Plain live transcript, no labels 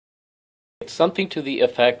It's something to the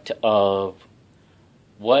effect of,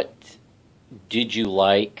 what did you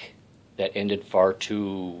like that ended far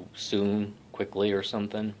too soon, quickly, or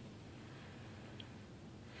something?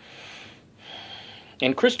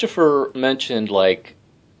 And Christopher mentioned, like,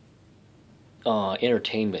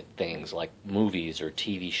 entertainment things, like movies or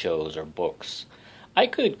TV shows or books. I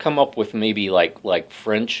could come up with maybe like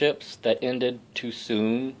friendships that ended too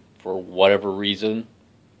soon for whatever reason.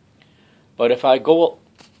 But if I go,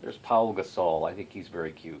 there's Paul Gasol. I think he's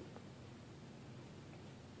very cute.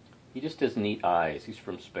 He just has neat eyes. He's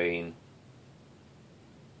from Spain.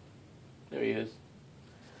 There he is.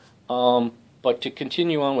 But to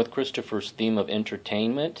continue on with Christopher's theme of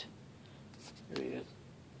entertainment, there he is.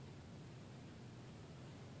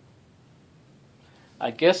 I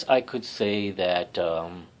guess I could say that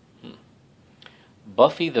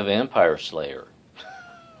Buffy the Vampire Slayer.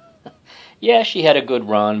 Yeah, she had a good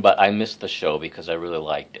run, but I missed the show because I really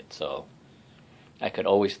liked it. So I could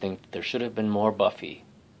always think there should have been more Buffy.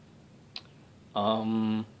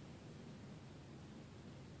 I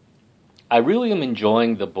really am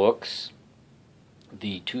enjoying the books,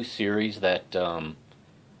 the two series that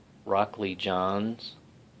Rock Lee Johns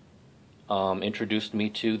introduced me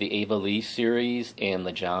to, the Ava Lee series and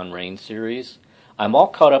the John Rain series. I'm all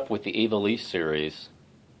caught up with the Ava Lee series,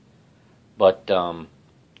 but I'm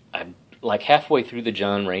like halfway through the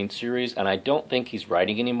John Rain series, and I don't think he's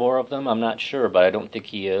writing any more of them. I'm not sure, but I don't think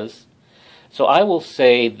he is. So I will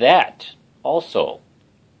say that also,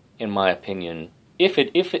 in my opinion, if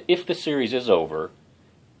the series is over,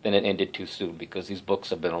 then it ended too soon, because these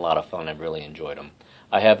books have been a lot of fun. I've really enjoyed them.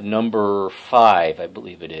 I have number 5, I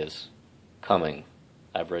believe it is, coming.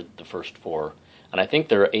 I've read the first 4, and I think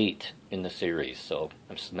there are 8 in the series, so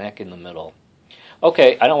I'm smack in the middle.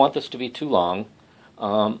 Okay, I don't want this to be too long.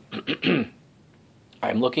 I'm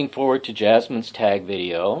looking forward to Jasmine's tag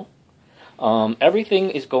video. Everything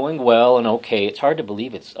is going well and okay. It's hard to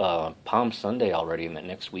believe it's Palm Sunday already, and that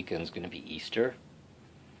next weekend is going to be Easter.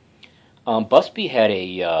 Busby had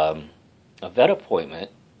a vet appointment.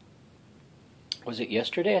 Was it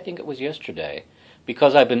yesterday? I think it was yesterday.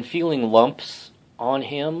 Because I've been feeling lumps on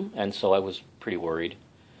him, and so I was pretty worried.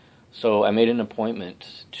 So I made an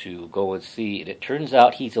appointment to go and see, and it turns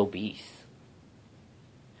out he's obese.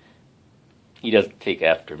 He doesn't take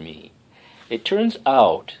after me. It turns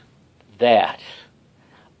out that,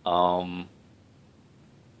 yeah,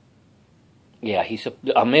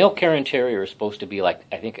 a male Cairn Terrier is supposed to be like,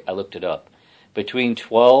 I think I looked it up, between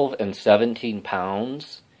 12 and 17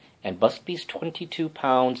 pounds, and Busby's 22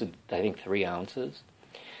 pounds and I think 3 ounces.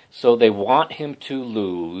 So they want him to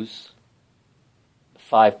lose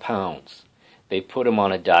 5 pounds. They put him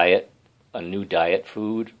on a diet, a new diet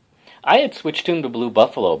food. I had switched him to Blue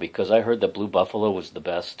Buffalo because I heard that Blue Buffalo was the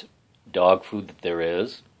best dog food that there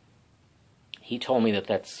is. He told me that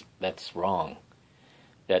that's wrong.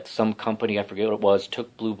 That some company, I forget what it was,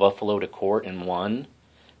 took Blue Buffalo to court and won.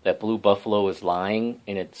 That Blue Buffalo is lying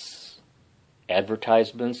in its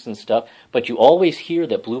advertisements and stuff. But you always hear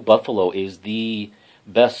that Blue Buffalo is the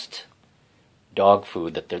best dog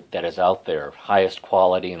food that is out there. Highest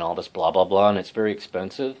quality and all this blah, blah, blah. And it's very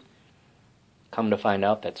expensive. Come to find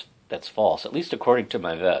out, that's false, at least according to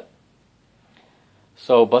my vet.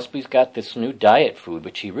 So Busby's got this new diet food,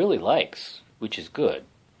 which he really likes, which is good.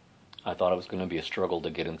 I thought it was going to be a struggle to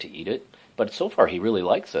get him to eat it, but so far he really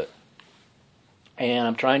likes it. And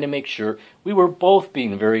I'm trying to make sure, we were both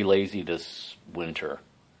being very lazy this winter.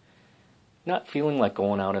 Not feeling like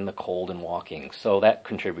going out in the cold and walking, so that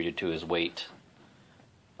contributed to his weight.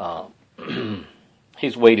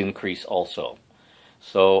 His weight increase also.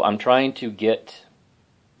 So I'm trying to get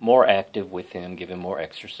more active with him, give him more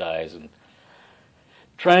exercise, and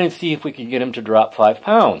try and see if we can get him to drop 5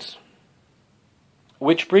 pounds.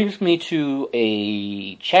 Which brings me to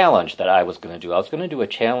a challenge that I was going to do. I was going to do a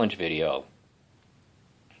challenge video.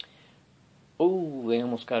 Oh, they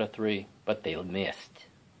almost got a 3, but they missed.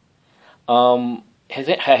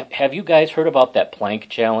 Have you guys heard about that plank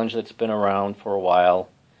challenge that's been around for a while?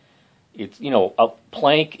 It's, a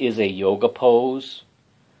plank is a yoga pose.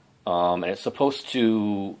 And it's supposed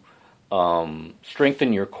to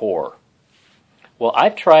strengthen your core. Well,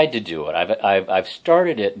 I've tried to do it. I've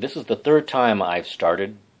started it. This is the 3rd time I've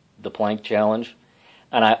started the plank challenge,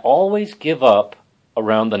 and I always give up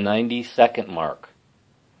around the 90-second mark.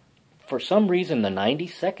 For some reason, the 90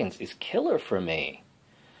 seconds is killer for me.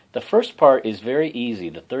 The first part is very easy,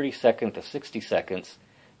 the 30 seconds, the 60 seconds,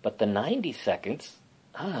 but the 90 seconds,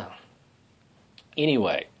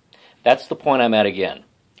 Anyway, that's the point I'm at again,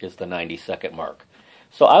 is the 90-second mark.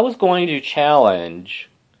 So I was going to challenge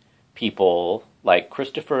people like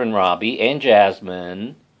Christopher and Robbie and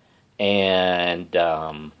Jasmine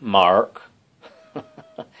and Mark,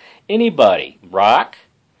 anybody, Rock,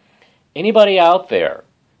 anybody out there.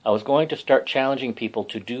 I was going to start challenging people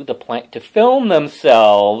to do the plank, to film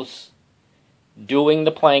themselves doing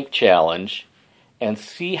the plank challenge and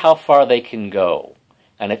see how far they can go.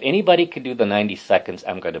 And if anybody can do the 90 seconds,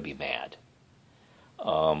 I'm going to be mad.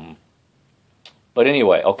 But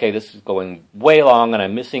anyway, okay, this is going way long and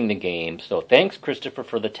I'm missing the game. So thanks, Christopher,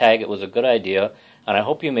 for the tag. It was a good idea, and I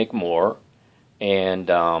hope you make more. And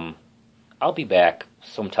I'll be back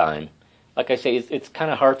sometime. Like I say, it's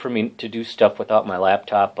kind of hard for me to do stuff without my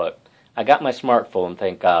laptop, but I got my smartphone,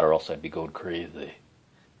 thank God, or else I'd be going crazy.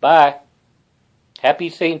 Bye. Happy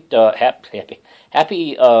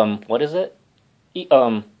what is it?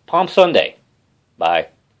 Palm Sunday. Bye.